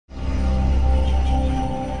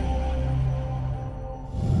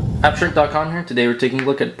Appshrink.com here. Today we're taking a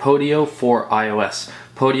look at Podio for iOS.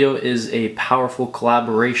 Podio is a powerful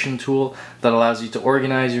collaboration tool that allows you to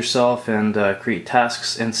organize yourself and create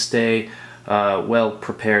tasks and stay well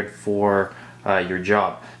prepared for your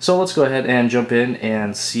job. So let's go ahead and jump in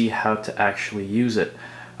and see how to actually use it.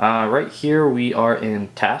 Right here we are in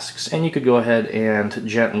tasks, and you could go ahead and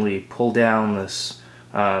gently pull down this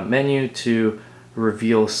menu to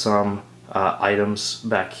reveal some items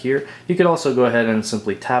back here. You could also go ahead and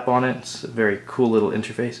simply tap on it. It's a very cool little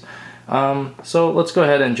interface. So let's go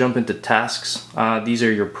ahead and jump into tasks. These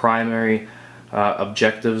are your primary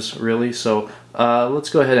objectives, really. So let's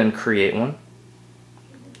go ahead and create one.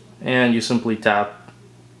 And you simply tap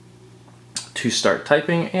to start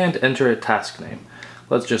typing and enter a task name.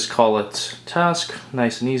 Let's just call it task,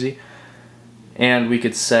 nice and easy. And we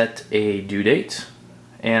could set a due date,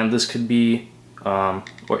 and this could be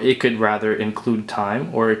or it could rather include time,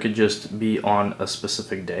 or it could just be on a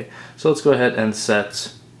specific day. So let's go ahead and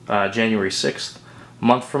set January 6th,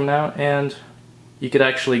 month from now, and you could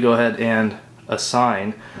actually go ahead and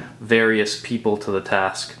assign various people to the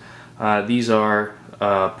task. These are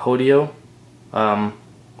Podio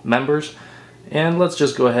members, and let's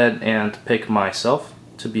just go ahead and pick myself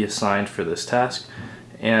to be assigned for this task,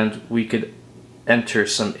 and we could enter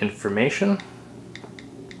some information.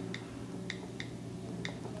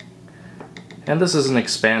 And this is an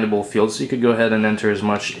expandable field, so you could go ahead and enter as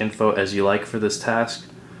much info as you like for this task.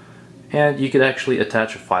 And you could actually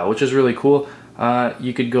attach a file, which is really cool.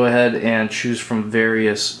 You could go ahead and choose from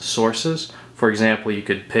various sources. For example, you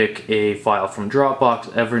could pick a file from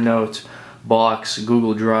Dropbox, Evernote, Box,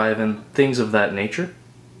 Google Drive, and things of that nature.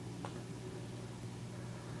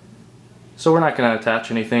 So we're not going to attach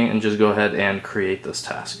anything and just go ahead and create this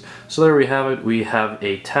task. So there we have it. We have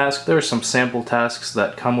a task. There are some sample tasks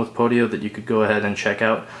that come with Podio that you could go ahead and check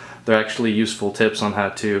out. They're actually useful tips on how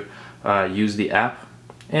to use the app.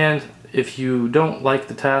 And if you don't like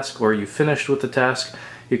the task, or you finished with the task,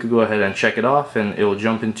 you could go ahead and check it off and it will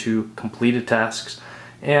jump into completed tasks.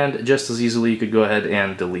 And just as easily, you could go ahead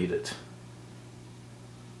and delete it.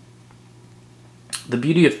 The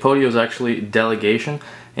beauty of Podio is actually delegation,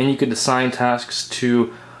 and you could assign tasks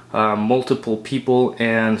to multiple people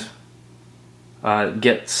and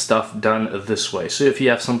get stuff done this way. So if you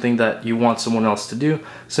have something that you want someone else to do,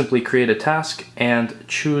 simply create a task and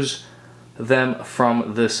choose them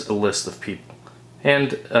from this list of people.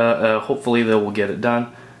 And hopefully they will get it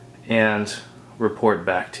done and report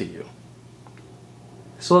back to you.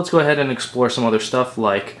 So let's go ahead and explore some other stuff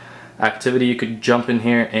like activity. You could jump in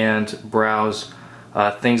here and browse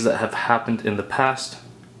things that have happened in the past.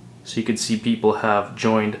 So you can see people have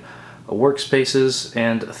joined workspaces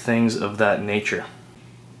and things of that nature.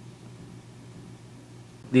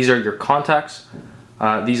 These are your contacts.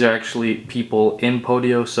 These are actually people in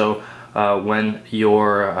Podio, so when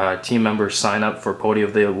your team members sign up for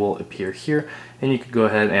Podio, they will appear here, and you can go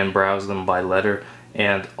ahead and browse them by letter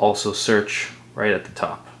and also search right at the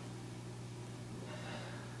top.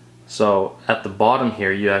 So at the bottom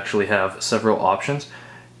here, you actually have several options.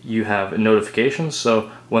 You have notifications, so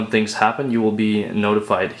when things happen, you will be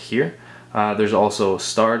notified here. There's also a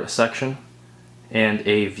starred section and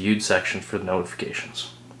a viewed section for the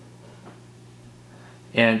notifications.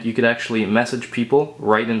 And you could actually message people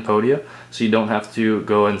right in Podio, so you don't have to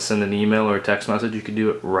go and send an email or a text message. You could do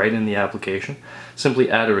it right in the application. Simply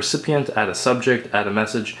add a recipient, add a subject, add a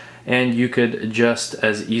message, and you could just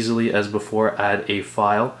as easily as before add a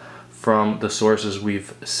file from the sources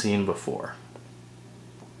we've seen before.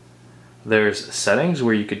 There's settings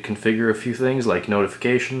where you could configure a few things like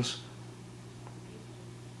notifications,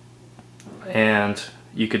 and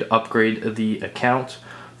you could upgrade the account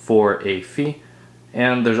for a fee,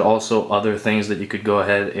 and there's also other things that you could go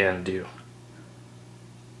ahead and do.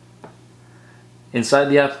 Inside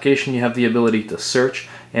the application, you have the ability to search,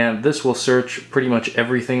 and this will search pretty much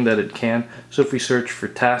everything that it can. So if we search for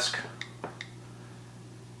task,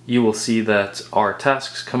 you will see that our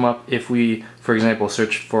tasks come up. If we, for example,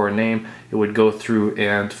 search for a name, it would go through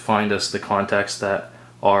and find us the contacts that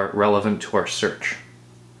are relevant to our search.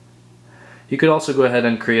 You could also go ahead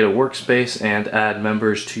and create a workspace and add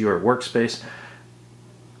members to your workspace.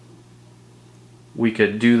 We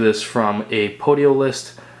could do this from a Podio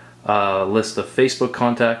list, list of Facebook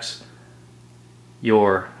contacts,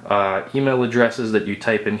 your email addresses that you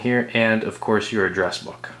type in here, and of course your address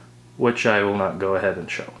book, which I will not go ahead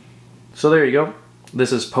and show. So there you go.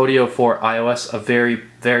 This is Podio for iOS, a very,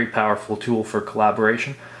 very powerful tool for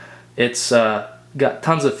collaboration. It's got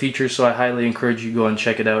tons of features, so I highly encourage you to go and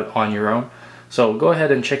check it out on your own. So go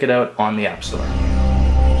ahead and check it out on the App Store.